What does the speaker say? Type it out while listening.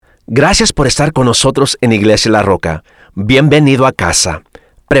Gracias por estar con nosotros en Iglesia La Roca. Bienvenido a casa.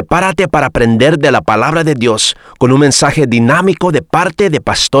 Prepárate para aprender de la palabra de Dios con un mensaje dinámico de parte de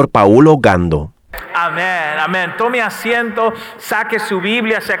Pastor Paulo Gando. Amén, amén. Tome asiento, saque su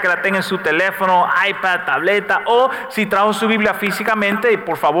Biblia, sea que la tenga en su teléfono, iPad, tableta, o si trajo su Biblia físicamente,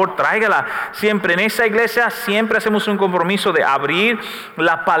 por favor tráigala. Siempre en esa iglesia, siempre hacemos un compromiso de abrir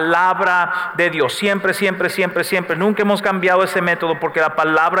la palabra de Dios. Siempre, siempre, siempre, siempre. Nunca hemos cambiado ese método porque la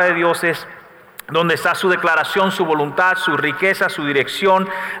palabra de Dios es donde está su declaración, su voluntad, su riqueza, su dirección,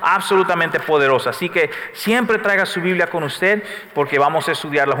 absolutamente poderosa. Así que siempre traiga su Biblia con usted porque vamos a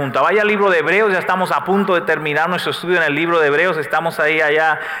estudiarla juntos. Vaya al libro de Hebreos, ya estamos a punto de terminar nuestro estudio en el libro de Hebreos. Estamos ahí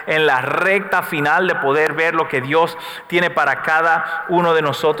allá en la recta final de poder ver lo que Dios tiene para cada uno de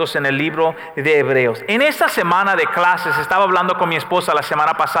nosotros en el libro de Hebreos. En esta semana de clases, estaba hablando con mi esposa la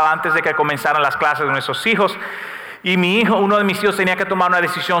semana pasada antes de que comenzaran las clases de nuestros hijos. Y mi hijo, uno de mis hijos tenía que tomar una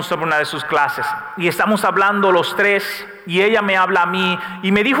decisión sobre una de sus clases. Y estamos hablando los tres y ella me habla a mí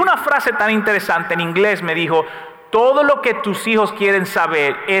y me dijo una frase tan interesante en inglés. Me dijo, todo lo que tus hijos quieren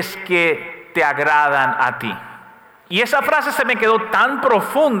saber es que te agradan a ti. Y esa frase se me quedó tan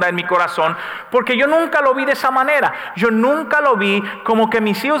profunda en mi corazón porque yo nunca lo vi de esa manera. Yo nunca lo vi como que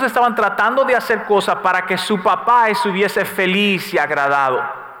mis hijos estaban tratando de hacer cosas para que su papá estuviese feliz y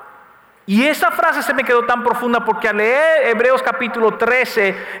agradado. Y esa frase se me quedó tan profunda porque al leer Hebreos capítulo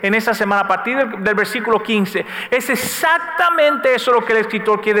 13 en esa semana, a partir del versículo 15, es exactamente eso lo que el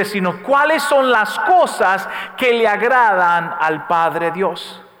escritor quiere decirnos. ¿Cuáles son las cosas que le agradan al Padre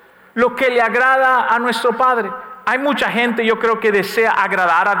Dios? Lo que le agrada a nuestro Padre. Hay mucha gente, yo creo, que desea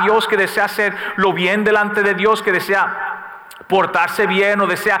agradar a Dios, que desea hacer lo bien delante de Dios, que desea portarse bien o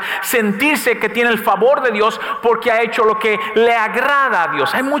desea sentirse que tiene el favor de Dios porque ha hecho lo que le agrada a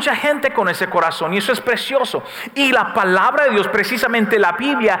Dios. Hay mucha gente con ese corazón y eso es precioso. Y la palabra de Dios, precisamente la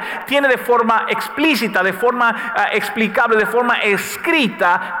Biblia, tiene de forma explícita, de forma explicable, de forma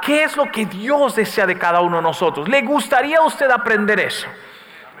escrita, qué es lo que Dios desea de cada uno de nosotros. ¿Le gustaría a usted aprender eso?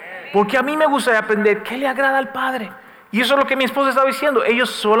 Porque a mí me gustaría aprender qué le agrada al Padre. Y eso es lo que mi esposa estaba diciendo. Ellos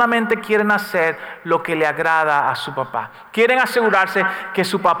solamente quieren hacer lo que le agrada a su papá. Quieren asegurarse que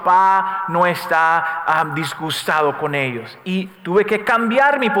su papá no está disgustado con ellos. Y tuve que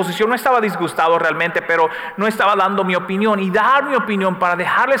cambiar mi posición. No estaba disgustado realmente, pero no estaba dando mi opinión. Y dar mi opinión para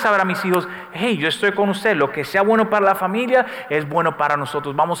dejarles saber a mis hijos, hey, yo estoy con usted. Lo que sea bueno para la familia es bueno para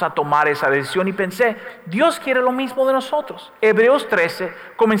nosotros. Vamos a tomar esa decisión. Y pensé, Dios quiere lo mismo de nosotros. Hebreos 13,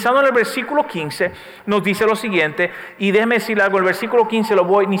 comenzando en el versículo 15, nos dice lo siguiente. Y déjeme decirle algo, el versículo 15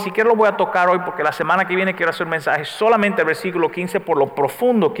 ni siquiera lo voy a tocar hoy porque la semana que viene quiero hacer un mensaje solamente el versículo 15 por lo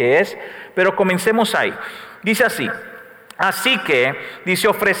profundo que es, pero comencemos ahí. Dice así, así que, dice,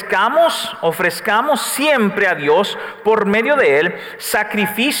 ofrezcamos siempre a Dios por medio de Él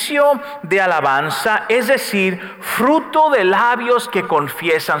sacrificio de alabanza, es decir, fruto de labios que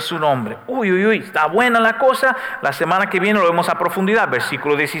confiesan su nombre. Uy, está buena la cosa, la semana que viene lo vemos a profundidad,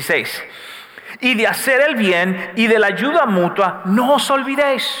 versículo 16. Y de hacer el bien y de la ayuda mutua, no os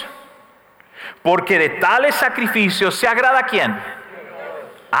olvidéis. Porque de tales sacrificios se agrada a ¿quién?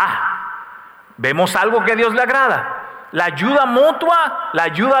 Vemos algo que a Dios le agrada. La ayuda mutua, la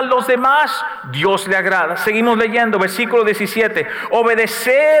ayuda a los demás, Dios le agrada. Seguimos leyendo, versículo 17.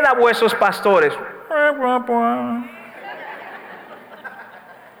 Obedeced a vuestros pastores.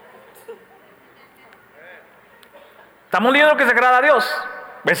 Estamos leyendo lo que se agrada a Dios.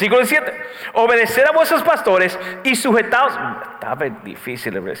 Versículo 17. Obedecer a vuestros pastores y sujetaos. Estaba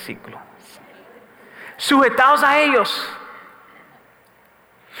difícil el versículo. Sujetaos a ellos.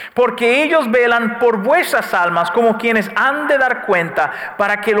 Porque ellos velan por vuestras almas como quienes han de dar cuenta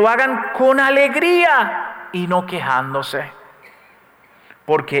para que lo hagan con alegría y no quejándose.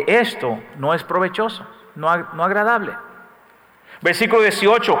 Porque esto no es provechoso, no agradable. Versículo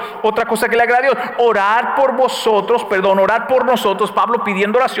 18, otra cosa que le agrada a Dios, orar por nosotros, Pablo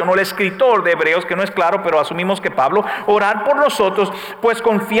pidiendo oración, o el escritor de Hebreos, que no es claro, pero asumimos que Pablo, orar por nosotros, pues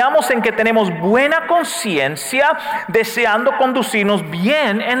confiamos en que tenemos buena conciencia, deseando conducirnos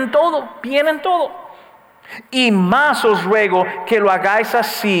bien en todo. Y más os ruego que lo hagáis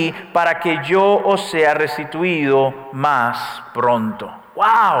así, para que yo os sea restituido más pronto.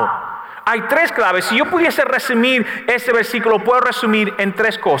 ¡Wow! Hay tres claves. Si yo pudiese resumir este versículo, puedo resumir en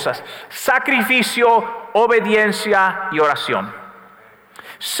tres cosas: sacrificio, obediencia y oración.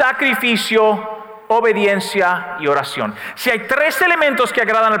 Sacrificio, obediencia y oración. Si hay tres elementos que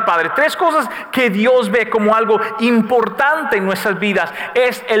agradan al Padre, tres cosas que Dios ve como algo importante en nuestras vidas,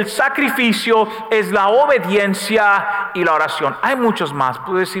 es el sacrificio, es la obediencia y la oración. Hay muchos más.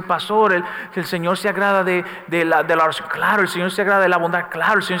 Puedo decir, pastor, el Señor se agrada de la oración. Claro, el Señor se agrada de la bondad.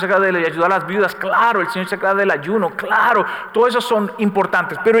 Claro, el Señor se agrada de ayudar a las viudas. Claro, el Señor se agrada del ayuno. Claro, todos esos son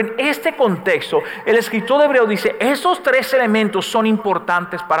importantes. Pero en este contexto, el escritor de Hebreo dice, esos tres elementos son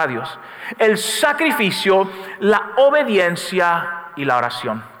importantes para Dios: el sacrificio, la obediencia y la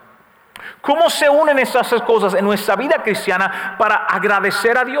oración. ¿Cómo se unen estas cosas en nuestra vida cristiana para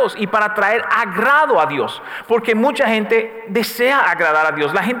agradecer a Dios y para traer agrado a Dios? Porque mucha gente desea agradar a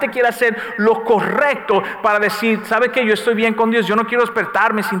Dios. La gente quiere hacer lo correcto para decir, ¿sabe qué? Yo estoy bien con Dios. Yo no quiero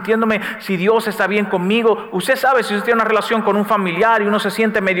despertarme sintiéndome si Dios está bien conmigo. Usted sabe, si usted tiene una relación con un familiar y uno se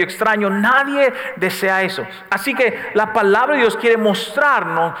siente medio extraño, nadie desea eso. Así que la palabra de Dios quiere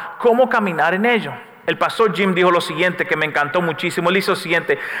mostrarnos cómo caminar en ello. El pastor Jim dijo lo siguiente, que me encantó muchísimo. Él hizo lo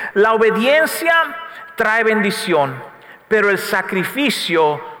siguiente: la obediencia trae bendición, pero el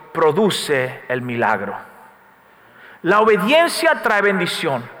sacrificio produce el milagro. La obediencia trae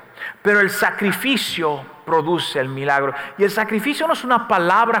bendición, pero el sacrificio produce el milagro. Y el sacrificio no es una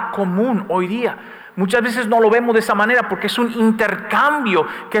palabra común hoy día. Muchas veces no lo vemos de esa manera porque es un intercambio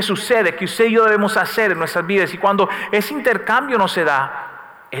que sucede, que usted y yo debemos hacer en nuestras vidas. Y cuando ese intercambio no se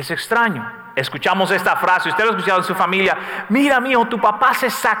da, es extraño. Escuchamos esta frase, usted lo ha escuchado en su familia: mira, mijo, tu papá se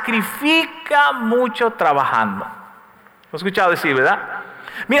sacrifica mucho trabajando. Lo he escuchado decir, ¿verdad?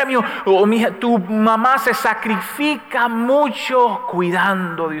 Mira, mijo, o mija, tu mamá se sacrifica mucho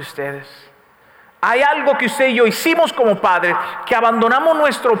cuidando de ustedes. Hay algo que usted y yo hicimos como padres, que abandonamos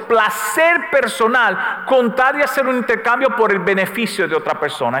nuestro placer personal con tal de hacer un intercambio por el beneficio de otra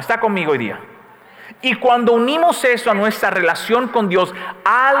persona. ¿Está conmigo hoy día? Y cuando unimos eso a nuestra relación con Dios,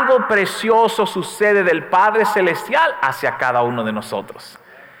 algo precioso sucede del Padre Celestial hacia cada uno de nosotros.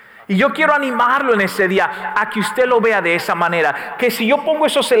 Y yo quiero animarlo en ese día a que usted lo vea de esa manera. Que si yo pongo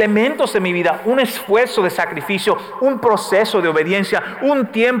esos elementos en mi vida, un esfuerzo de sacrificio, un proceso de obediencia, un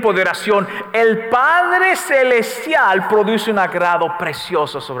tiempo de oración, el Padre Celestial produce un agrado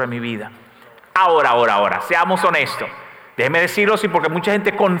precioso sobre mi vida. Ahora, seamos honestos. Déjeme decirlo así, porque mucha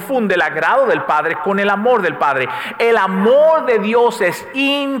gente confunde el agrado del Padre con el amor del Padre. El amor de Dios es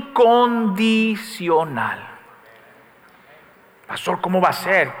incondicional. Pastor, ¿cómo va a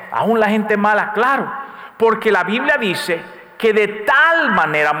ser? Aún la gente mala, claro. Porque la Biblia dice que de tal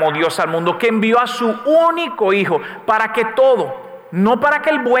manera amó Dios al mundo que envió a su único Hijo para que todo, no para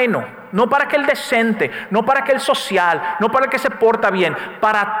aquel bueno, no para aquel decente, no para aquel social, no para el que se porta bien,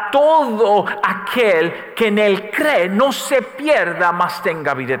 para todo aquel que en él cree no se pierda, mas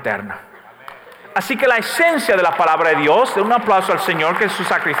tenga vida eterna. Así que la esencia de la palabra de Dios, un aplauso al Señor, que es su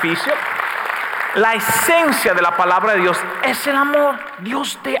sacrificio. La esencia de la palabra de Dios es el amor.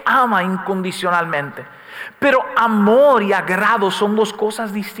 Dios te ama incondicionalmente. Pero amor y agrado son dos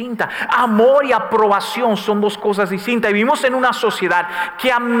cosas distintas. Amor y aprobación son dos cosas distintas. Y vivimos en una sociedad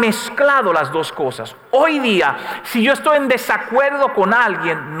que ha mezclado las dos cosas. Hoy día, si yo estoy en desacuerdo con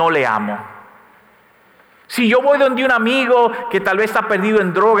alguien, no le amo. Si yo voy donde un amigo que tal vez está perdido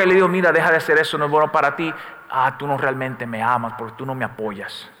en droga y le digo, mira, deja de hacer eso, no es bueno para ti. Tú no realmente me amas porque tú no me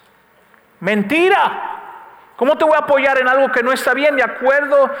apoyas. Mentira. ¿Cómo te voy a apoyar en algo que no está bien de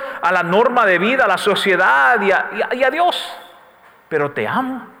acuerdo a la norma de vida, a la sociedad y a Dios? Pero te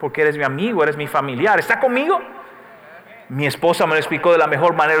amo porque eres mi amigo, eres mi familiar. ¿Está conmigo? Mi esposa me lo explicó de la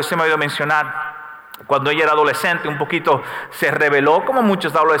mejor manera. Usted me ha oído mencionar. Cuando ella era adolescente, un poquito se rebeló, como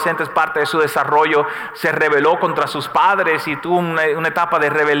muchos adolescentes, parte de su desarrollo, se rebeló contra sus padres y tuvo una etapa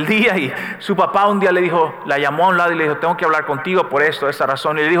de rebeldía. Y su papá un día la llamó a un lado y le dijo, tengo que hablar contigo por esto, esa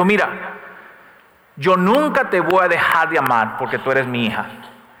razón. Y le dijo, mira, yo nunca te voy a dejar de amar porque tú eres mi hija.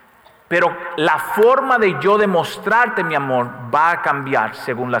 Pero la forma de yo demostrarte mi amor va a cambiar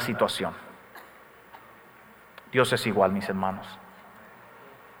según la situación. Dios es igual, mis hermanos.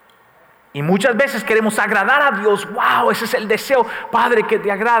 Y muchas veces queremos agradar a Dios. ¡Wow! Ese es el deseo, Padre, que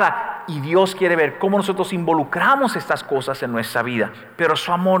te agrada. Y Dios quiere ver cómo nosotros involucramos estas cosas en nuestra vida. Pero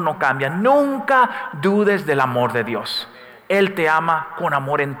su amor no cambia. Nunca dudes del amor de Dios. Él te ama con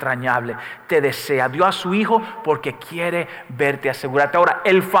amor entrañable, te desea, dio a su Hijo porque quiere verte, asegurarte. Ahora,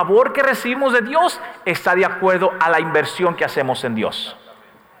 el favor que recibimos de Dios está de acuerdo a la inversión que hacemos en Dios.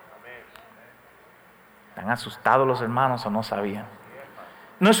 ¿Están asustados los hermanos o no sabían?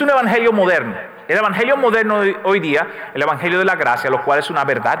 No es un evangelio moderno. El evangelio moderno hoy día, el evangelio de la gracia, lo cual es una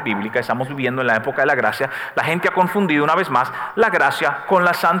verdad bíblica, estamos viviendo en la época de la gracia. La gente ha confundido una vez más la gracia con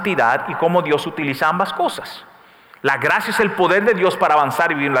la santidad y cómo Dios utiliza ambas cosas. La gracia es el poder de Dios para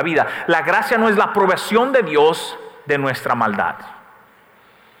avanzar y vivir la vida. La gracia no es la aprobación de Dios de nuestra maldad.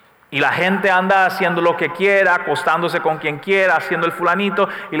 Y la gente anda haciendo lo que quiera, acostándose con quien quiera, haciendo el fulanito,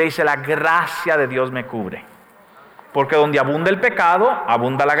 y le dice, la gracia de Dios me cubre. Porque donde abunda el pecado,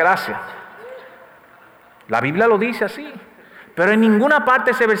 abunda la gracia. La Biblia lo dice así. Pero en ninguna parte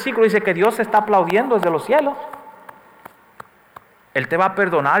de ese versículo dice que Dios está aplaudiendo desde los cielos. Él te va a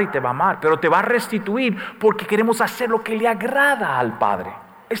perdonar y te va a amar, pero te va a restituir porque queremos hacer lo que le agrada al Padre.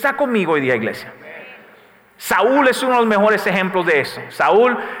 ¿Está conmigo hoy día, iglesia? Saúl es uno de los mejores ejemplos de eso.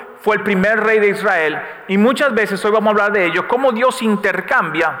 Saúl fue el primer rey de Israel y muchas veces, hoy vamos a hablar de ello, cómo Dios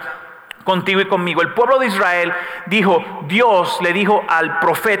intercambia contigo y conmigo. El pueblo de Israel dijo, Dios le dijo al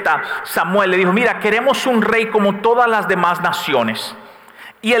profeta Samuel, le dijo, mira, queremos un rey como todas las demás naciones.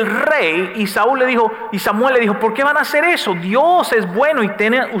 Y el rey, y Samuel le dijo, ¿por qué van a hacer eso? Dios es bueno y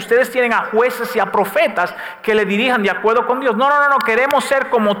ustedes tienen a jueces y a profetas que le dirijan de acuerdo con Dios. No, queremos ser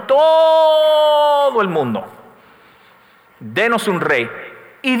como todo el mundo. Denos un rey.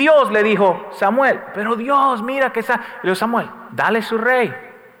 Y Dios le dijo, Samuel, pero Dios, mira que le dijo, Samuel, dale su rey,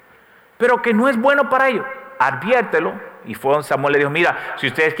 pero que no es bueno para ellos. Adviértelo. Y Samuel le dijo, mira, si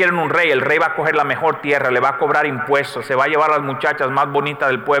ustedes quieren un rey, el rey va a coger la mejor tierra, le va a cobrar impuestos, se va a llevar a las muchachas más bonitas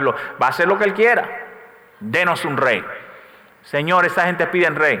del pueblo, va a hacer lo que él quiera. Denos un rey. Señor, esta gente pide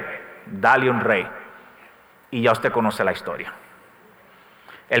un rey, dale un rey. Y ya usted conoce la historia.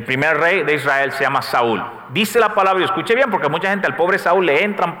 El primer rey de Israel se llama Saúl. Dice la palabra, y escuche bien, porque mucha gente al pobre Saúl le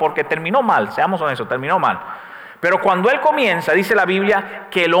entran porque terminó mal, seamos honestos, terminó mal. Pero cuando él comienza, dice la Biblia,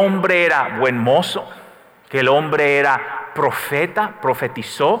 que el hombre era buen mozo, que el hombre era profeta,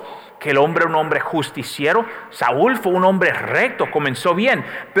 profetizó, que el hombre era un hombre justiciero. Saúl fue un hombre recto, comenzó bien,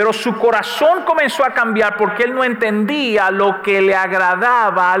 pero su corazón comenzó a cambiar porque él no entendía lo que le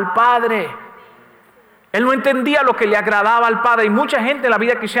agradaba al Padre. Él no entendía lo que le agradaba al Padre. Y mucha gente en la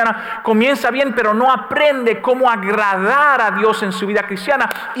vida cristiana comienza bien, pero no aprende cómo agradar a Dios en su vida cristiana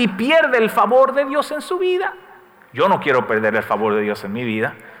y pierde el favor de Dios en su vida. Yo no quiero perder el favor de Dios en mi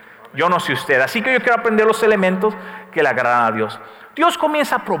vida. Yo no sé usted, así que yo quiero aprender los elementos que le agradan a Dios. Dios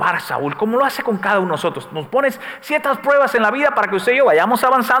comienza a probar a Saúl, como lo hace con cada uno de nosotros. Nos pone ciertas pruebas en la vida para que usted y yo vayamos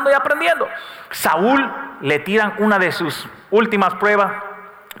avanzando y aprendiendo. Saúl le tiran una de sus últimas pruebas,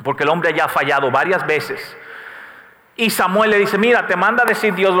 porque el hombre ya ha fallado varias veces. Y Samuel le dice, mira, te manda a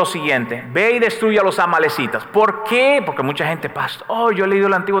decir Dios lo siguiente, ve y destruye a los amalecitas. ¿Por qué? Porque mucha gente pasa, yo he leído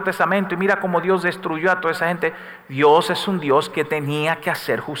el Antiguo Testamento y mira cómo Dios destruyó a toda esa gente. Dios es un Dios que tenía que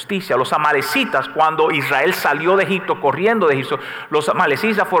hacer justicia. Los amalecitas, cuando Israel salió de Egipto, corriendo de Egipto, los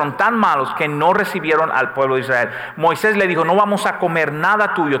amalecitas fueron tan malos que no recibieron al pueblo de Israel. Moisés le dijo, no vamos a comer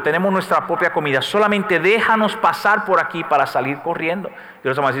nada tuyo, tenemos nuestra propia comida, solamente déjanos pasar por aquí para salir corriendo. Y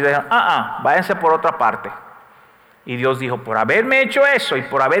los amalecitas dijeron, váyanse por otra parte. Y Dios dijo, por haberme hecho eso y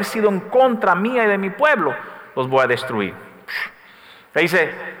por haber sido en contra mía y de mi pueblo, los voy a destruir. Le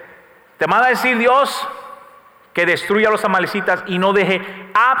dice, te manda a decir Dios que destruya a los amalecitas y no deje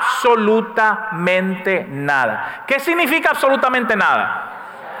absolutamente nada. ¿Qué significa absolutamente nada?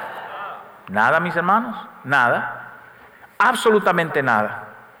 Nada, mis hermanos, nada. Absolutamente nada.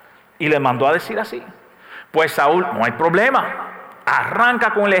 Y le mandó a decir así. Pues Saúl, no hay problema,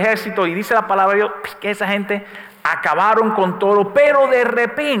 arranca con el ejército y dice la palabra de Dios que esa gente acabaron con todo, pero de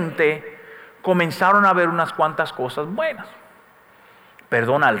repente comenzaron a ver unas cuantas cosas buenas.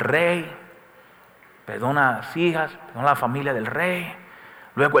 Perdona al rey, perdona a las hijas, perdona a la familia del rey.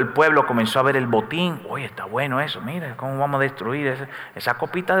 Luego el pueblo comenzó a ver el botín. Oye, está bueno eso, mira cómo vamos a destruir esa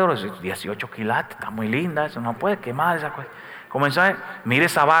copita de oro, 18 quilates, está muy linda, eso no puede quemar esa cosa. Comenzó a ver, mire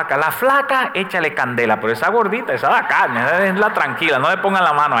esa vaca, la flaca, échale candela, pero esa gordita, esa da carne, es la tranquila, no le pongan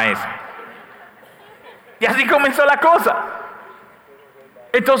la mano a esa. Y así comenzó la cosa.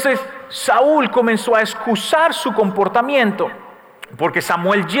 Entonces Saúl comenzó a excusar su comportamiento porque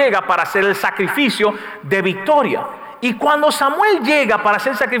Samuel llega para hacer el sacrificio de victoria. Y cuando Samuel llega para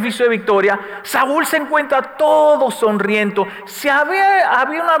hacer el sacrificio de victoria, Saúl se encuentra todo sonriendo. Si había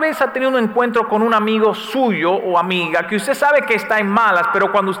una vez ha tenido un encuentro con un amigo suyo o amiga que usted sabe que está en malas,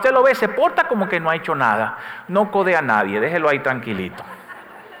 pero cuando usted lo ve se porta como que no ha hecho nada. No codea a nadie, déjelo ahí tranquilito.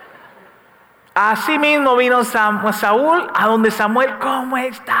 Así mismo vino Saúl a donde Samuel, ¿cómo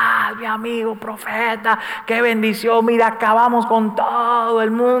estás, mi amigo profeta? Qué bendición, mira, acabamos con todo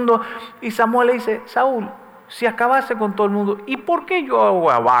el mundo. Y Samuel le dice, Saúl, si acabaste con todo el mundo, ¿y por qué yo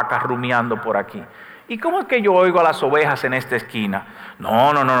oigo a vacas rumiando por aquí? ¿Y cómo es que yo oigo a las ovejas en esta esquina?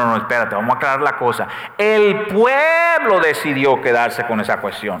 No, espérate, vamos a aclarar la cosa. El pueblo decidió quedarse con esa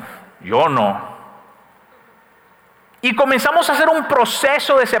cuestión, yo no. Y comenzamos a hacer un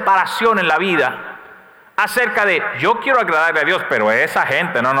proceso de separación en la vida acerca de, yo quiero agradarle a Dios, pero esa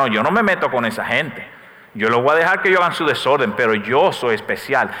gente, no, yo no me meto con esa gente. Yo los voy a dejar que ellos hagan su desorden, pero yo soy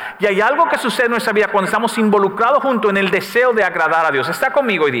especial. Y hay algo que sucede en nuestra vida cuando estamos involucrados juntos en el deseo de agradar a Dios. ¿Está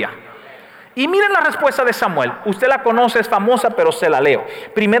conmigo hoy día? Y miren la respuesta de Samuel. Usted la conoce, es famosa, pero se la leo.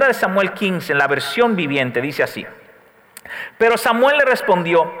 Primera de Samuel 15, en la versión viviente, dice así. Pero Samuel le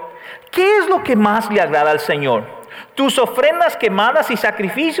respondió, ¿qué es lo que más le agrada al Señor? ¿Tus ofrendas quemadas y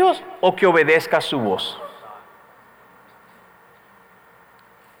sacrificios o que obedezcas su voz?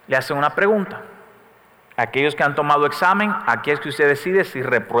 Le hacen una pregunta. Aquellos que han tomado examen, aquí es que usted decide si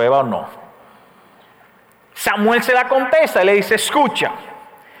reprueba o no. Samuel se la contesta y le dice, escucha,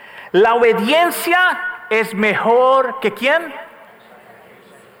 la obediencia es mejor que ¿quién?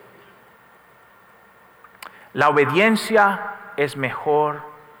 La obediencia es mejor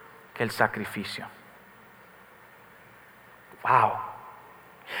que el sacrificio. Wow.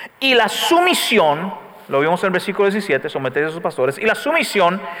 Y la sumisión, lo vimos en el versículo 17, someterse a sus pastores. Y la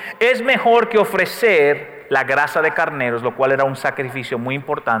sumisión es mejor que ofrecer la grasa de carneros, lo cual era un sacrificio muy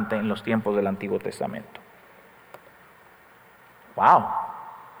importante en los tiempos del Antiguo Testamento. Wow.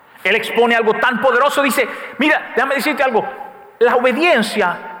 Él expone algo tan poderoso. Dice, mira, déjame decirte algo. La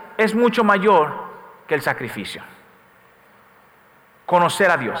obediencia es mucho mayor que el sacrificio.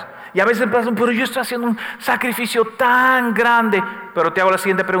 Conocer a Dios. Y a veces piensan, pero yo estoy haciendo un sacrificio tan grande. Pero te hago la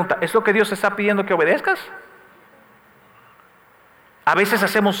siguiente pregunta. ¿Es lo que Dios te está pidiendo que obedezcas? A veces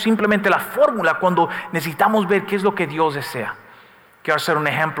hacemos simplemente la fórmula cuando necesitamos ver qué es lo que Dios desea. Quiero hacer un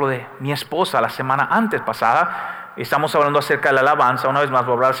ejemplo de mi esposa la semana antes pasada. Estamos hablando acerca de la alabanza. Una vez más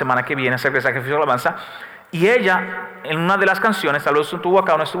voy a hablar la semana que viene acerca del sacrificio de la alabanza. Y ella, en una de las canciones, tal vez estuvo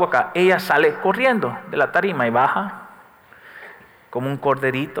acá o no estuvo acá, ella sale corriendo de la tarima y baja como un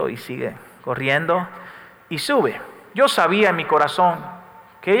corderito y sigue corriendo y sube. Yo sabía en mi corazón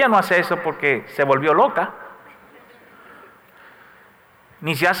que ella no hace eso porque se volvió loca,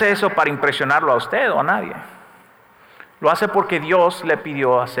 ni se hace eso para impresionarlo a usted o a nadie. Lo hace porque Dios le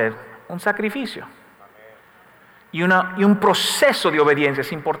pidió hacer un sacrificio. Y un proceso de obediencia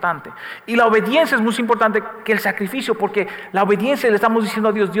es importante. Y la obediencia es muy importante que el sacrificio, porque la obediencia le estamos diciendo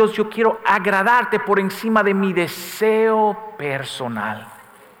a Dios, Dios, yo quiero agradarte por encima de mi deseo personal.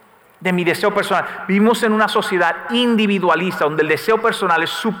 De mi deseo personal. Vivimos en una sociedad individualista donde el deseo personal es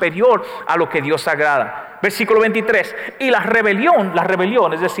superior a lo que Dios agrada. Versículo 23. Y la rebelión,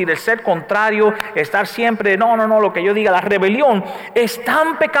 es decir, el ser contrario, estar siempre, no, lo que yo diga, la rebelión es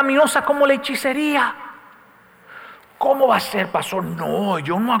tan pecaminosa como la hechicería. ¿Cómo va a ser, pastor? No,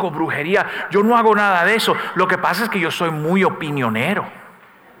 yo no hago brujería, yo no hago nada de eso. Lo que pasa es que yo soy muy opinionero.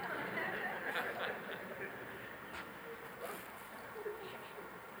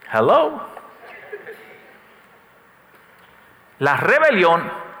 Hello. La rebelión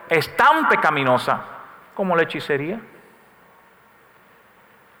es tan pecaminosa como la hechicería.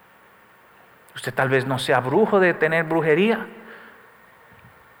 Usted tal vez no sea brujo de tener brujería.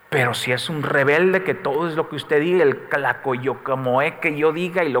 Pero si es un rebelde que todo es lo que usted diga, como es que yo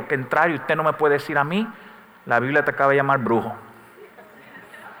diga y lo contrario, usted no me puede decir a mí, la Biblia te acaba de llamar brujo.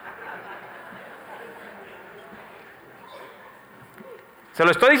 ¿Se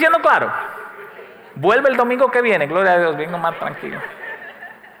lo estoy diciendo claro? Vuelve el domingo que viene, gloria a Dios, vengo más tranquilo.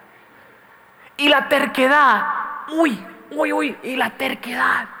 Y la terquedad, y la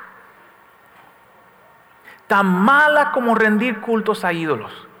terquedad. Tan mala como rendir cultos a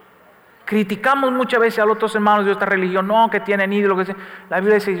ídolos. Criticamos muchas veces a los otros hermanos de esta religión, no, que tienen ídolos. La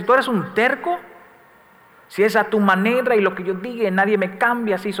Biblia dice, si tú eres un terco, si es a tu manera y lo que yo diga y nadie me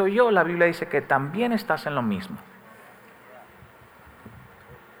cambia, así soy yo, la Biblia dice que también estás en lo mismo.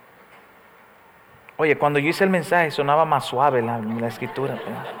 Oye, cuando yo hice el mensaje sonaba más suave la escritura.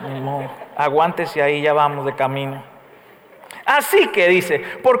 No, aguántese ahí, ya vamos de camino. Así que dice,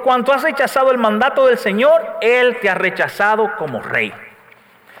 por cuanto has rechazado el mandato del Señor, Él te ha rechazado como rey.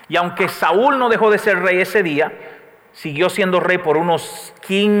 Y aunque Saúl no dejó de ser rey ese día, siguió siendo rey por unos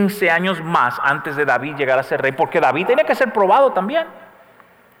 15 años más antes de David llegar a ser rey, porque David tenía que ser probado también.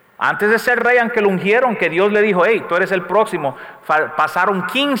 Antes de ser rey, aunque lo ungieron, que Dios le dijo, hey, tú eres el próximo, pasaron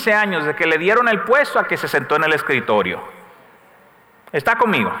 15 años de que le dieron el puesto a que se sentó en el escritorio. ¿Está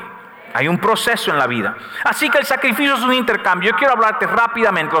conmigo? Hay un proceso en la vida. Así que el sacrificio es un intercambio. Yo quiero hablarte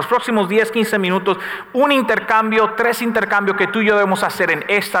rápidamente, los próximos 10, 15 minutos, tres intercambios que tú y yo debemos hacer en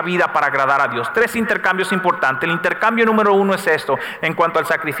esta vida para agradar a Dios. 3 intercambios importantes. El intercambio número 1 es esto, en cuanto al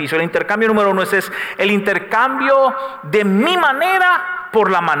sacrificio. El intercambio número 1 es el intercambio de mi manera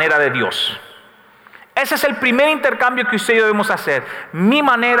por la manera de Dios. Ese es el primer intercambio que usted y yo debemos hacer. Mi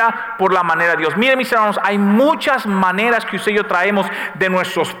manera por la manera de Dios. Miren, mis hermanos, hay muchas maneras que usted y yo traemos de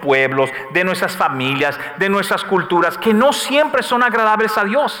nuestros pueblos, de nuestras familias, de nuestras culturas, que no siempre son agradables a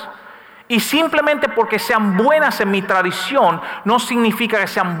Dios. Y simplemente porque sean buenas en mi tradición, no significa que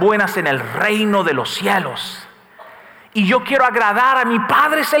sean buenas en el reino de los cielos. Y yo quiero agradar a mi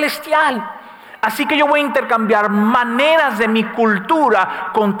Padre Celestial. Así que yo voy a intercambiar maneras de mi cultura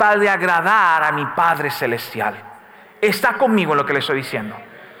con tal de agradar a mi Padre Celestial. Está conmigo en lo que le estoy diciendo.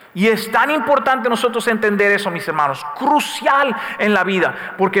 Y es tan importante nosotros entender eso, mis hermanos, crucial en la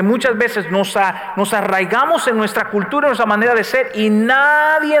vida, porque muchas veces nos arraigamos en nuestra cultura, en nuestra manera de ser, y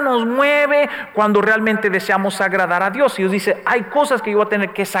nadie nos mueve cuando realmente deseamos agradar a Dios. Y Dios dice, hay cosas que yo voy a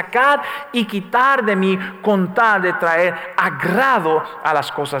tener que sacar y quitar de mí con tal de traer agrado a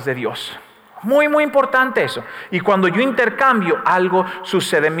las cosas de Dios. Muy, muy importante eso. Y cuando yo intercambio, algo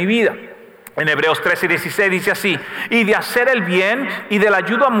sucede en mi vida. En Hebreos 13:16 dice así: y de hacer el bien y de la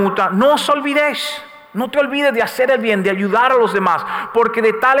ayuda mutua, no os olvidéis. No te olvides de hacer el bien, de ayudar a los demás, porque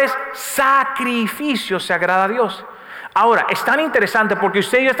de tales sacrificios se agrada a Dios. Ahora, es tan interesante porque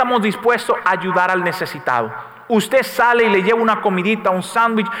usted y yo estamos dispuestos a ayudar al necesitado. Usted sale y le lleva una comidita, un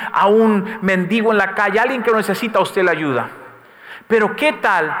sándwich a un mendigo en la calle, a alguien que lo necesita, usted le ayuda. Pero ¿qué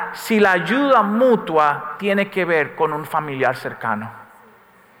tal si la ayuda mutua tiene que ver con un familiar cercano?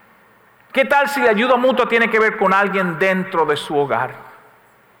 ¿Qué tal si la ayuda mutua tiene que ver con alguien dentro de su hogar?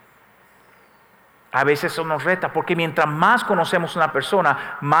 A veces eso nos reta, porque mientras más conocemos a una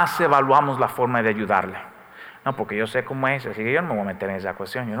persona, más evaluamos la forma de ayudarle. No, porque yo sé cómo es, así que yo no me voy a meter en esa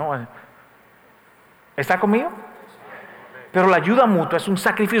cuestión. ¿Está conmigo? Pero la ayuda mutua es un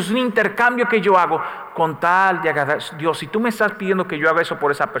sacrificio, es un intercambio que yo hago con tal de agradar. Dios, si tú me estás pidiendo que yo haga eso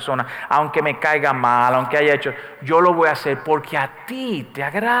por esa persona, aunque me caiga mal, aunque haya hecho, yo lo voy a hacer porque a ti te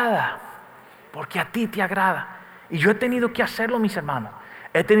agrada. Porque a ti te agrada. Y yo he tenido que hacerlo, mis hermanos.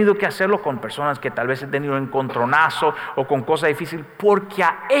 He tenido que hacerlo con personas que tal vez he tenido encontronazo o con cosas difíciles, porque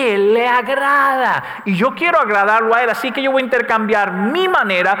a Él le agrada. Y yo quiero agradarlo a Él, así que yo voy a intercambiar mi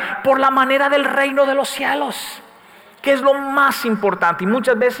manera por la manera del reino de los cielos, que es lo más importante. Y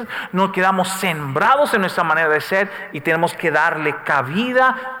muchas veces nos quedamos sembrados en nuestra manera de ser y tenemos que darle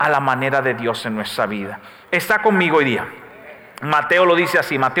cabida a la manera de Dios en nuestra vida. ¿Está conmigo hoy día? Mateo lo dice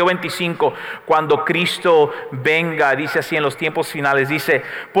así, Mateo 25, cuando Cristo venga, dice así en los tiempos finales, dice: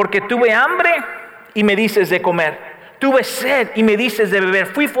 porque tuve hambre y me dices de comer, tuve sed y me dices de beber,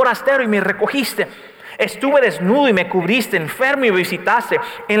 fui forastero y me recogiste, estuve desnudo y me cubriste, enfermo y me visitaste,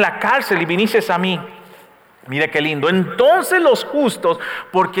 en la cárcel y viniste a mí. Mire qué lindo. Entonces los justos,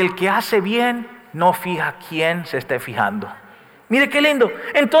 porque el que hace bien no fija quién se esté fijando. Mire qué lindo.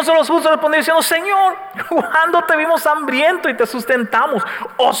 Entonces los justos respondieron diciendo: Señor, ¿cuándo te vimos hambriento y te sustentamos?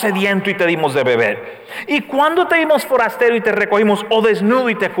 ¿O sediento y te dimos de beber? ¿Y cuándo te vimos forastero y te recogimos? ¿O desnudo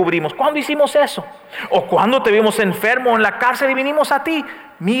y te cubrimos? ¿Cuándo hicimos eso? ¿O cuándo te vimos enfermo en la cárcel y vinimos a ti?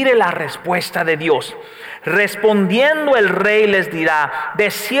 Mire la respuesta de Dios. Respondiendo el rey les dirá: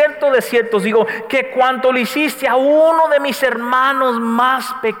 de cierto os digo, que cuanto le hiciste a uno de mis hermanos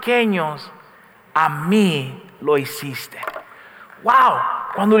más pequeños, a mí lo hiciste. Wow,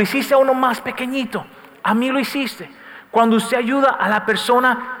 cuando le hiciste a uno más pequeñito, a mí lo hiciste. Cuando usted ayuda a la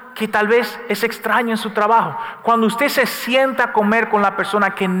persona que tal vez es extraña en su trabajo. Cuando usted se sienta a comer con la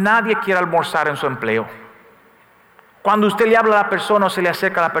persona que nadie quiere almorzar en su empleo. Cuando usted le habla a la persona o se le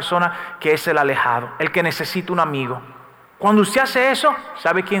acerca a la persona que es el alejado, el que necesita un amigo. Cuando usted hace eso,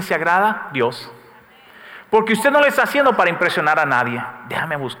 ¿sabe quién se agrada? Dios. Porque usted no lo está haciendo para impresionar a nadie.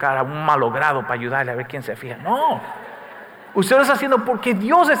 Déjame buscar a un malogrado para ayudarle a ver quién se fija. No. Usted lo está haciendo porque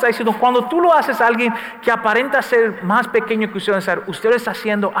Dios está diciendo: cuando tú lo haces a alguien que aparenta ser más pequeño que usted lo está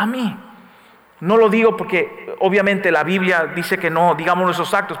haciendo a mí. No lo digo porque obviamente la Biblia dice que no digamos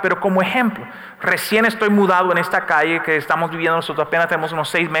nuestros actos, pero como ejemplo, recién estoy mudado en esta calle que estamos viviendo nosotros, apenas tenemos unos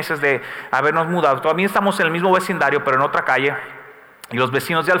 6 meses de habernos mudado. Todavía estamos en el mismo vecindario, pero en otra calle. Y los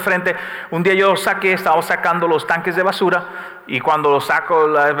vecinos de al frente, un día yo estaba sacando los tanques de basura, y cuando los saco,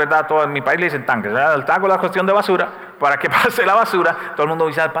 la verdad, todo en mi país le dicen tanques, ¿verdad? El tanque es la cuestión de basura, para que pase la basura, todo el mundo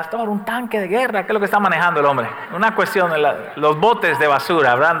dice: pastor, un tanque de guerra, ¿qué es lo que está manejando el hombre? Una cuestión, los botes de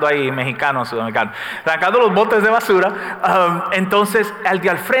basura, hablando ahí mexicano, sudamericano, sacando los botes de basura. Entonces, al de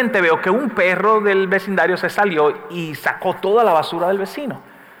al frente veo que un perro del vecindario se salió y sacó toda la basura del vecino.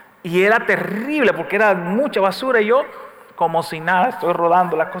 Y era terrible porque era mucha basura, y yo, como si nada, estoy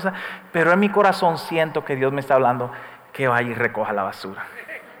rodando la cosa, pero en mi corazón siento que Dios me está hablando que vaya y recoja la basura.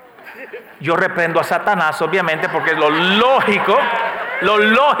 Yo reprendo a Satanás, obviamente, porque es lo lógico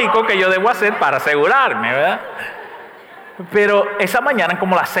que yo debo hacer para asegurarme, ¿verdad? Pero esa mañana,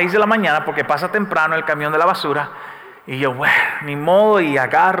 como las 6 de la mañana, porque pasa temprano el camión de la basura, y yo, bueno, ni modo, y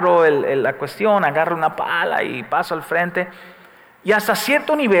agarro la cuestión, agarro una pala y paso al frente. Y hasta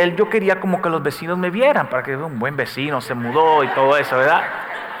cierto nivel yo quería como que los vecinos me vieran, para que un buen vecino se mudó y todo eso, ¿verdad?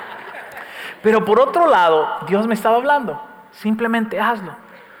 Pero por otro lado, Dios me estaba hablando, simplemente hazlo.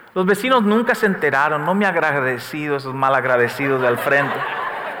 Los vecinos nunca se enteraron, no me agradecido, esos mal agradecidos de al frente.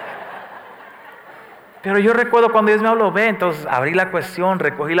 Pero yo recuerdo cuando Dios me habló, ve, entonces abrí la cuestión,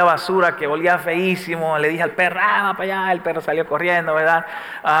 recogí la basura que olía feísimo, le dije al perro, va para allá, el perro salió corriendo, ¿verdad?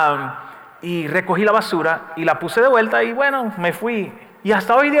 Y recogí la basura y la puse de vuelta y bueno, me fui. Y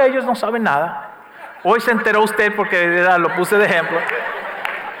hasta hoy día ellos no saben nada. Hoy se enteró usted porque de verdad lo puse de ejemplo.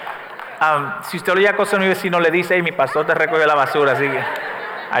 Si usted oye cosas a mi vecino, le dice, hey, mi pastor te recogió la basura, así que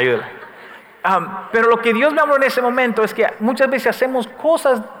ayuda. Pero lo que Dios me habló en ese momento es que muchas veces hacemos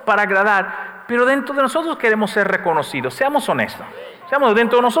cosas para agradar, pero dentro de nosotros queremos ser reconocidos. Seamos honestos.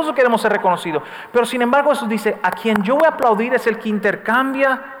 Dentro de nosotros queremos ser reconocidos. Pero sin embargo Jesús dice, a quien yo voy a aplaudir es el que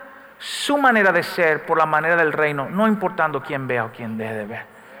intercambia su manera de ser por la manera del reino, no importando quién vea o quién deje de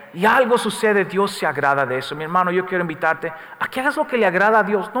ver. Y algo sucede, Dios se agrada de eso. Mi hermano, yo quiero invitarte a que hagas lo que le agrada a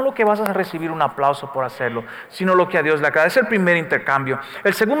Dios, no lo que vas a recibir un aplauso por hacerlo, sino lo que a Dios le agrada. Es el primer intercambio.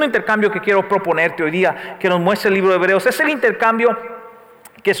 El segundo intercambio que quiero proponerte hoy día, que nos muestra el libro de Hebreos, es el intercambio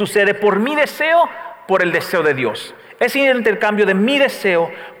que sucede por mi deseo, por el deseo de Dios. Es el intercambio de mi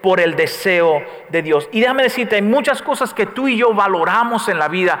deseo por el deseo de Dios. Y déjame decirte, hay muchas cosas que tú y yo valoramos en la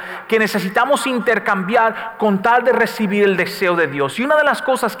vida, que necesitamos intercambiar con tal de recibir el deseo de Dios. Y una de las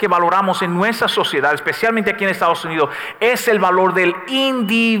cosas que valoramos en nuestra sociedad, especialmente aquí en Estados Unidos, es el valor del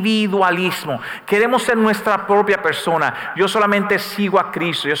individualismo. Queremos ser nuestra propia persona. Yo solamente sigo a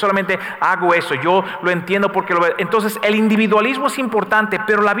Cristo, yo solamente hago eso, yo lo entiendo porque lo veo. Entonces el individualismo es importante,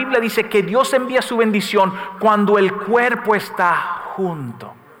 pero la Biblia dice que Dios envía su bendición cuando el cuerpo está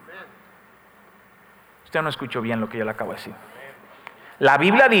junto. Usted no escuchó bien lo que yo le acabo de decir. La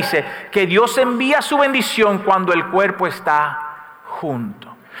Biblia dice que Dios envía su bendición cuando el cuerpo está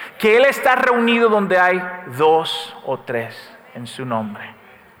junto. Que Él está reunido donde hay 2 o 3 en su nombre.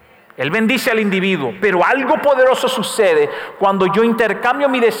 Él bendice al individuo, pero algo poderoso sucede cuando yo intercambio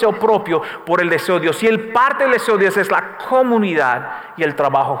mi deseo propio por el deseo de Dios. Y el parte del deseo de Dios es la comunidad y el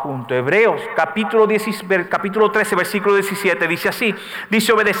trabajo junto. Hebreos capítulo 13, versículo 17 dice así.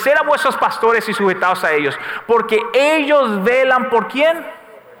 Dice, obedecer a vuestros pastores y sujetaos a ellos, porque ellos velan ¿por quién?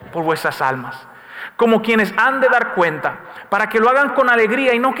 Por vuestras almas, como quienes han de dar cuenta, para que lo hagan con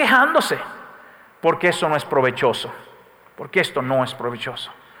alegría y no quejándose, porque eso no es provechoso. Porque esto no es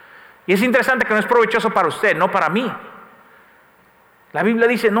provechoso. Y es interesante que no es provechoso para usted, no para mí. La Biblia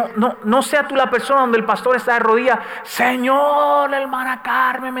dice, no sea tú la persona donde el pastor está de rodillas. Señor, la hermana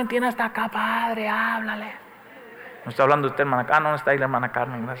Carmen me tiene hasta acá, Padre, háblale. No está hablando usted, hermana Carmen. No está ahí la hermana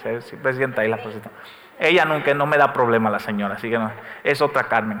Carmen, gracias. Siempre sienta ahí la cosita. Ella nunca, no me da problema la señora, así que no, es otra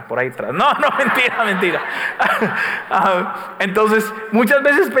Carmen, por ahí atrás. No, mentira. Entonces, muchas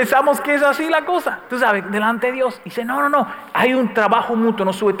veces pensamos que es así la cosa, tú sabes, delante de Dios. Y dice, no, hay un trabajo mutuo,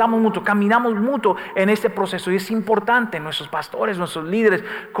 nos sujetamos mutuo, caminamos mutuo en este proceso. Y es importante, nuestros pastores, nuestros líderes,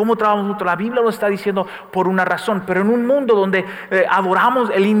 cómo trabajamos mutuo. La Biblia lo está diciendo por una razón, pero en un mundo donde adoramos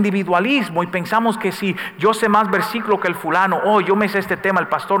el individualismo y pensamos que si yo sé más versículo que el fulano, yo me sé este tema, el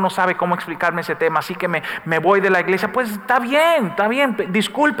pastor no sabe cómo explicarme ese tema, así que me voy de la iglesia. Pues está bien,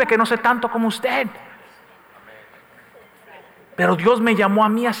 disculpe que no sé tanto como usted, pero Dios me llamó a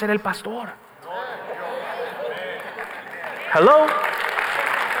mí a ser el pastor. Hello.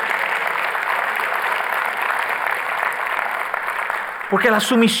 Porque la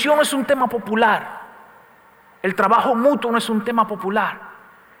sumisión no es un tema popular, el trabajo mutuo no es un tema popular,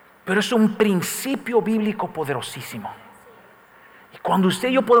 pero es un principio bíblico poderosísimo. Y cuando usted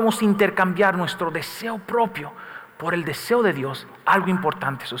y yo podemos intercambiar nuestro deseo propio por el deseo de Dios, algo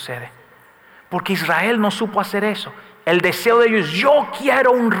importante sucede. Porque Israel no supo hacer eso. El deseo de ellos, yo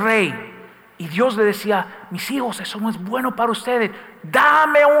quiero un rey. Y Dios le decía, mis hijos, eso no es bueno para ustedes.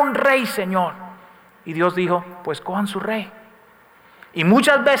 Dame un rey, Señor. Y Dios dijo, pues cojan su rey. Y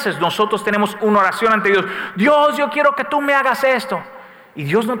muchas veces nosotros tenemos una oración ante Dios. Dios, yo quiero que tú me hagas esto. Y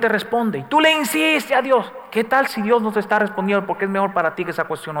Dios no te responde. Y tú le insistes a Dios. ¿Qué tal si Dios no te está respondiendo? Porque es mejor para ti que esa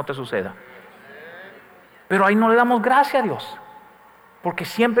cuestión no te suceda. Pero ahí no le damos gracia a Dios. Porque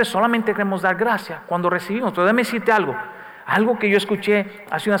siempre solamente queremos dar gracia cuando recibimos. Pero déjame decirte algo. Algo que yo escuché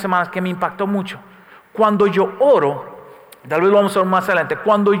hace unas semanas que me impactó mucho. Cuando yo oro, tal vez lo vamos a ver más adelante.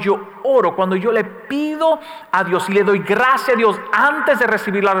 Cuando yo oro, cuando yo le pido a Dios y le doy gracia a Dios antes de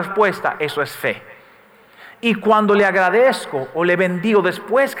recibir la respuesta, eso es fe. Y cuando le agradezco o le bendigo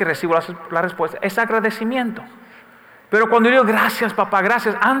después que recibo la respuesta, es agradecimiento. Pero cuando yo digo gracias papá,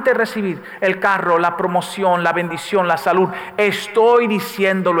 gracias, antes de recibir el carro, la promoción, la bendición, la salud, estoy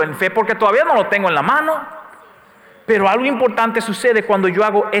diciéndolo en fe, porque todavía no lo tengo en la mano. Pero algo importante sucede cuando yo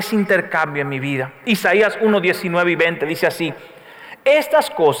hago ese intercambio en mi vida. Isaías 1, 19 y 20 dice así: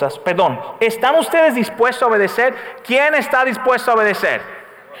 ¿están ustedes dispuestos a obedecer? ¿Quién está dispuesto a obedecer?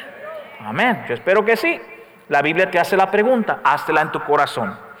 Amén, yo espero que sí. La Biblia te hace la pregunta, háztela en tu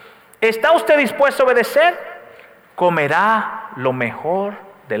corazón. ¿Está usted dispuesto a obedecer? Comerá lo mejor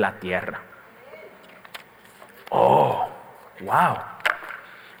de la tierra. Oh, wow.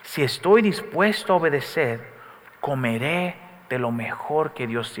 Si estoy dispuesto a obedecer, comeré de lo mejor que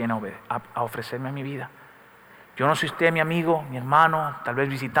Dios tiene a ofrecerme a mi vida. Yo no sé usted, mi amigo, mi hermano, tal vez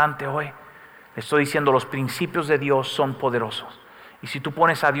visitante hoy. Le estoy diciendo, los principios de Dios son poderosos. Y si tú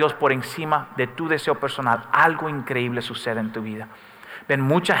pones a Dios por encima de tu deseo personal, algo increíble sucede en tu vida. Ven,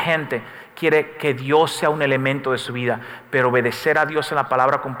 mucha gente quiere que Dios sea un elemento de su vida, pero obedecer a Dios en la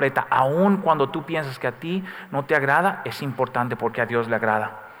palabra completa, aun cuando tú piensas que a ti no te agrada, es importante porque a Dios le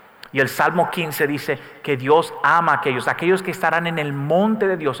agrada. Y el Salmo 15 dice que Dios ama a aquellos que estarán en el monte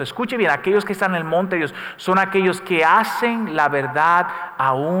de Dios. Escuche bien, aquellos que están en el monte de Dios son aquellos que hacen la verdad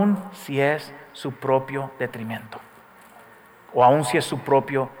aun si es su propio detrimento. O aun si es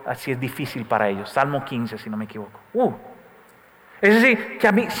si es difícil para ellos. Salmo 15, si no me equivoco. Es decir, que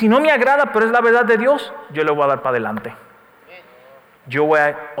a mí, si no me agrada, pero es la verdad de Dios, yo le voy a dar para adelante. Yo voy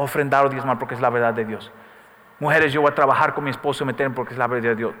a ofrendar o diezmar porque es la verdad de Dios. Mujeres, yo voy a trabajar con mi esposo y meterme porque es la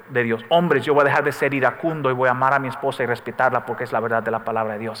verdad de Dios. Hombres, yo voy a dejar de ser iracundo y voy a amar a mi esposa y respetarla porque es la verdad de la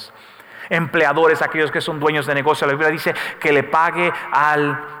palabra de Dios. Empleadores, aquellos que son dueños de negocio, la Biblia dice que le pague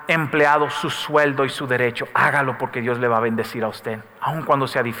al empleado su sueldo y su derecho. Hágalo porque Dios le va a bendecir a usted, aun cuando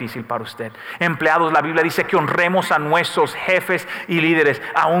sea difícil para usted. Empleados, la Biblia dice que honremos a nuestros jefes y líderes,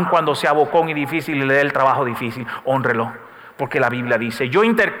 aun cuando sea bocón y difícil y le dé el trabajo difícil. Hónrelo. Porque la Biblia dice, yo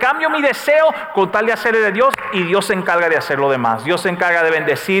intercambio mi deseo con tal de hacerle de Dios y Dios se encarga de hacer lo demás. Dios se encarga de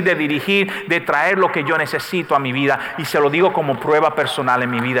bendecir, de dirigir, de traer lo que yo necesito a mi vida. Y se lo digo como prueba personal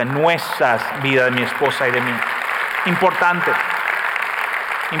en mi vida, en nuestras vidas de mi esposa y de mí. Importante,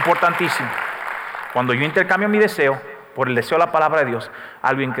 importantísimo. Cuando yo intercambio mi deseo por el deseo de la palabra de Dios,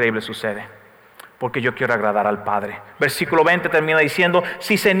 algo increíble sucede. Porque yo quiero agradar al Padre. Versículo 20 termina diciendo,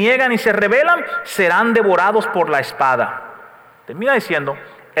 si se niegan y se rebelan, serán devorados por la espada. Termina diciendo,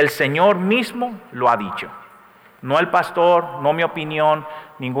 el Señor mismo lo ha dicho. No el pastor, no mi opinión,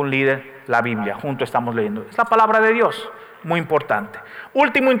 ningún líder, la Biblia. Juntos estamos leyendo. Es la palabra de Dios, muy importante.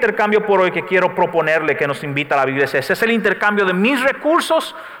 Último intercambio por hoy que quiero proponerle, que nos invita a la Biblia, ese es el intercambio de mis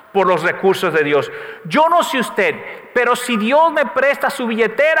recursos por los recursos de Dios. Yo no sé usted, pero si Dios me presta su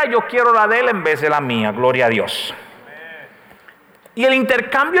billetera, yo quiero la de Él en vez de la mía. Gloria a Dios. Y el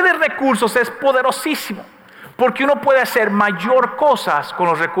intercambio de recursos es poderosísimo. Porque uno puede hacer mayor cosas con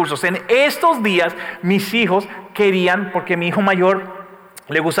los recursos. En estos días mis hijos querían, porque mi hijo mayor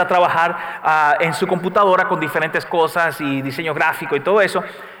le gusta trabajar en su computadora con diferentes cosas y diseño gráfico y todo eso.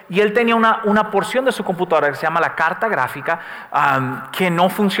 Y él tenía una porción de su computadora que se llama la carta gráfica que no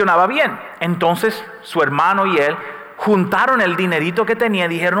funcionaba bien. Entonces su hermano y él juntaron el dinerito que tenía y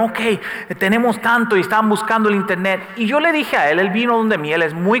dijeron, ok, tenemos tanto, y estaban buscando el internet. Y yo le dije a él, él vino donde mí, él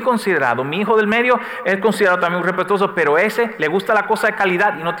es muy considerado. Mi hijo del medio es considerado también muy respetuoso, pero ese le gusta la cosa de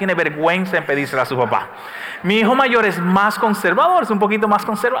calidad y no tiene vergüenza en pedírsela a su papá. Mi hijo mayor es más conservador, es un poquito más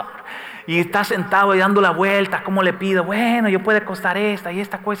conservador. Y está sentado y dando la vuelta, ¿cómo le pido? Bueno, yo puede costar esta y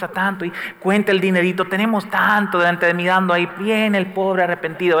esta cuesta tanto. Y cuenta el dinerito, tenemos tanto delante de mí dando ahí. Viene el pobre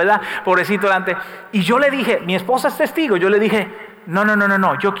arrepentido, ¿verdad? Pobrecito delante. Y yo le dije, mi esposa es testigo, yo le dije,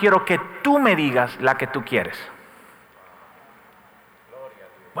 no, yo quiero que tú me digas la que tú quieres.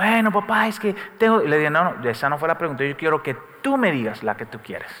 Bueno, papá, es que tengo... Y le dije, no, esa no fue la pregunta, yo quiero que tú me digas la que tú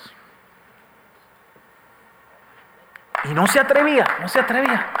quieres. Y no se atrevía.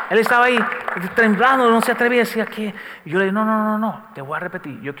 Él estaba ahí temblando, no se atrevía, decía que... Y yo le dije, no, te voy a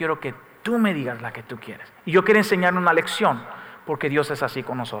repetir. Yo quiero que tú me digas la que tú quieres. Y yo quiero enseñarle una lección, porque Dios es así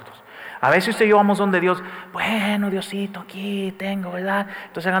con nosotros. A veces usted y yo vamos donde Dios, bueno, Diosito, aquí tengo, ¿verdad?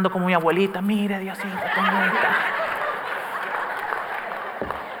 Estoy sacando como mi abuelita, mire, Diosito, tengo esta.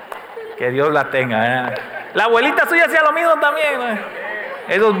 Que Dios la tenga, ¿eh? La abuelita suya hacía lo mismo también, ¿eh?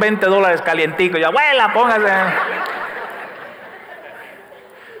 Esos $20 calienticos, y abuela, póngase.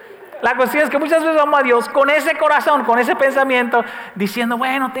 La cuestión es que muchas veces vamos a Dios con ese corazón, con ese pensamiento, diciendo,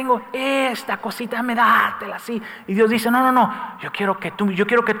 bueno, tengo esta cosita, me dátela así. Y Dios dice, no, yo quiero que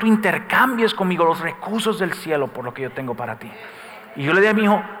tú intercambies conmigo los recursos del cielo por lo que yo tengo para ti. Y yo le dije a mi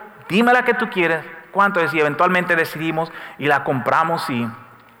hijo, dime la que tú quieres, cuánto es, y eventualmente decidimos y la compramos y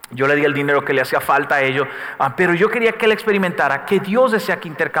Yo le di el dinero que le hacía falta a ellos, pero yo quería que él experimentara que Dios desea que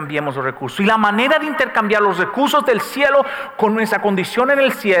intercambiemos los recursos. Y la manera de intercambiar los recursos del cielo con nuestra condición en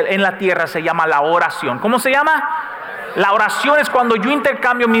el cielo, en la tierra, se llama la oración. ¿Cómo se llama? La oración es cuando yo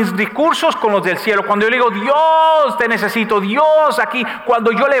intercambio mis recursos con los del cielo. Cuando yo le digo, Dios, te necesito, Dios, aquí.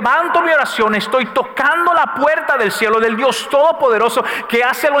 Cuando yo levanto mi oración, estoy tocando la puerta del cielo, del Dios Todopoderoso, que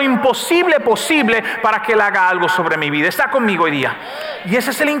hace lo imposible posible para que Él haga algo sobre mi vida. Está conmigo hoy día. Y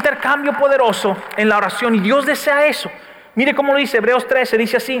ese es el intercambio poderoso en la oración. Y Dios desea eso. Mire cómo lo dice Hebreos 13,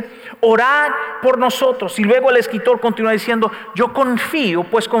 dice así: orad por nosotros. Y luego el escritor continúa diciendo: yo confío,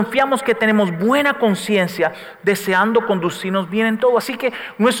 pues confiamos que tenemos buena conciencia, deseando conducirnos bien en todo. Así que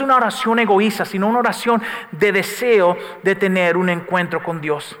no es una oración egoísta, sino una oración de deseo de tener un encuentro con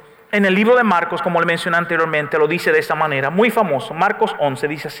Dios. En el libro de Marcos, como le mencioné anteriormente, lo dice de esta manera, muy famoso. Marcos 11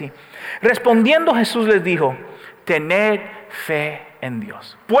 dice así: respondiendo Jesús les dijo, tened fe en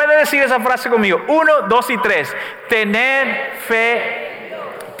Dios. Puede decir esa frase conmigo: 1, 2 y 3. Tener fe.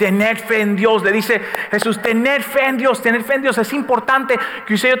 Tener fe en Dios. Le dice Jesús, tener fe en Dios. Tener fe en Dios. Es importante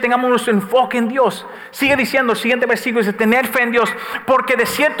que usted y yo tengamos nuestro enfoque en Dios. Sigue diciendo el siguiente versículo, dice: tener fe en Dios, porque de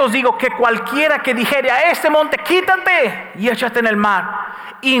cierto os digo que cualquiera que dijere a este monte, quítate y échate en el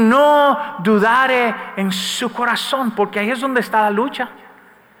mar, y no dudare en su corazón, porque ahí es donde está la lucha.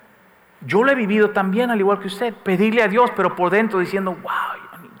 Yo lo he vivido también, al igual que usted, pedirle a Dios, pero por dentro diciendo, wow,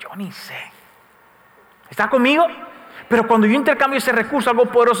 yo ni sé. ¿Está conmigo? Pero cuando yo intercambio ese recurso, algo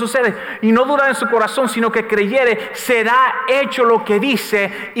poderoso sucede. Y no dudar en su corazón, sino que creyere, será hecho lo que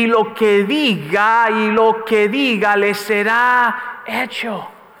dice, y lo que diga le será hecho.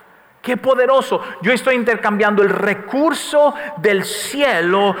 ¡Qué poderoso! Yo estoy intercambiando el recurso del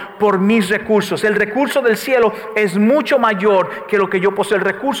cielo por mis recursos. El recurso del cielo es mucho mayor que lo que yo poseo. El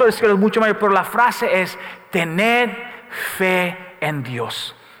recurso del cielo es mucho mayor, pero la frase es tener fe en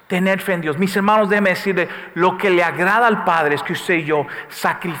Dios. Tener fe en Dios. Mis hermanos, déjenme decirles, lo que le agrada al Padre es que usted y yo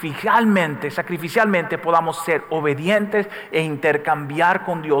sacrificialmente podamos ser obedientes e intercambiar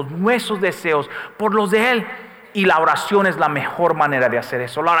con Dios nuestros deseos por los de Él. Y la oración es la mejor manera de hacer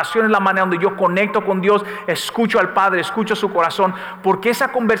eso. La oración es la manera donde yo conecto con Dios, escucho al Padre, escucho su corazón. Porque esa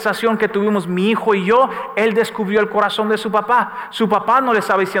conversación que tuvimos mi hijo y yo, él descubrió el corazón de su papá. Su papá no le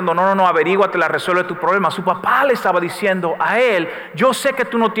estaba diciendo, no, averíguate, resuelve tu problema. Su papá le estaba diciendo a él, yo sé que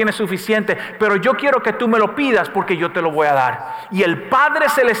tú no tienes suficiente, pero yo quiero que tú me lo pidas porque yo te lo voy a dar. Y el Padre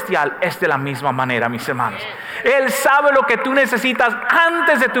Celestial es de la misma manera, mis hermanos. Él sabe lo que tú necesitas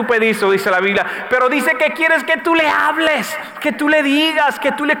antes de tu pedido, dice la Biblia. Pero dice que quieres que tú le hables, que tú le digas,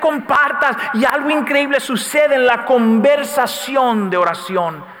 que tú le compartas. Y algo increíble sucede en la conversación de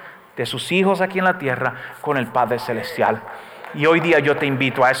oración de sus hijos aquí en la tierra con el Padre Celestial. Y hoy día yo te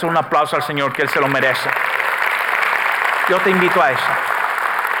invito a eso. Un aplauso al Señor, que Él se lo merece. Yo te invito a eso.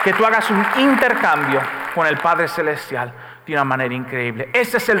 Que tú hagas un intercambio con el Padre Celestial de una manera increíble.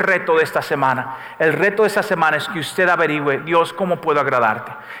 Ese es el reto de esta semana. El reto de esta semana es que usted averigüe, Dios, ¿cómo puedo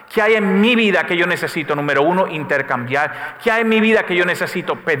agradarte? ¿Qué hay en mi vida que yo necesito? Número 1, intercambiar. ¿Qué hay en mi vida que yo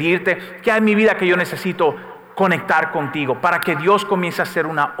necesito pedirte? ¿Qué hay en mi vida que yo necesito conectar contigo? Para que Dios comience a hacer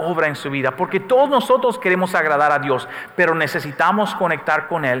una obra en su vida. Porque todos nosotros queremos agradar a Dios, pero necesitamos conectar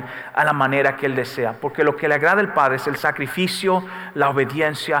con Él a la manera que Él desea. Porque lo que le agrada al Padre es el sacrificio, la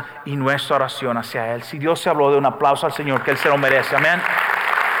obediencia y nuestra oración hacia Él. Si Dios se habló, de un aplauso al Señor, que Él se lo merece. Amén.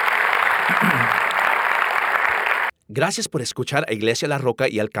 Gracias por escuchar a Iglesia La Roca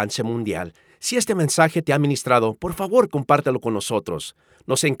y Alcance Mundial. Si este mensaje te ha ministrado, por favor, compártelo con nosotros.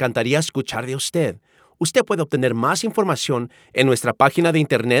 Nos encantaría escuchar de usted. Usted puede obtener más información en nuestra página de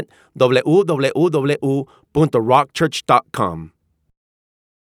internet www.rockchurch.com.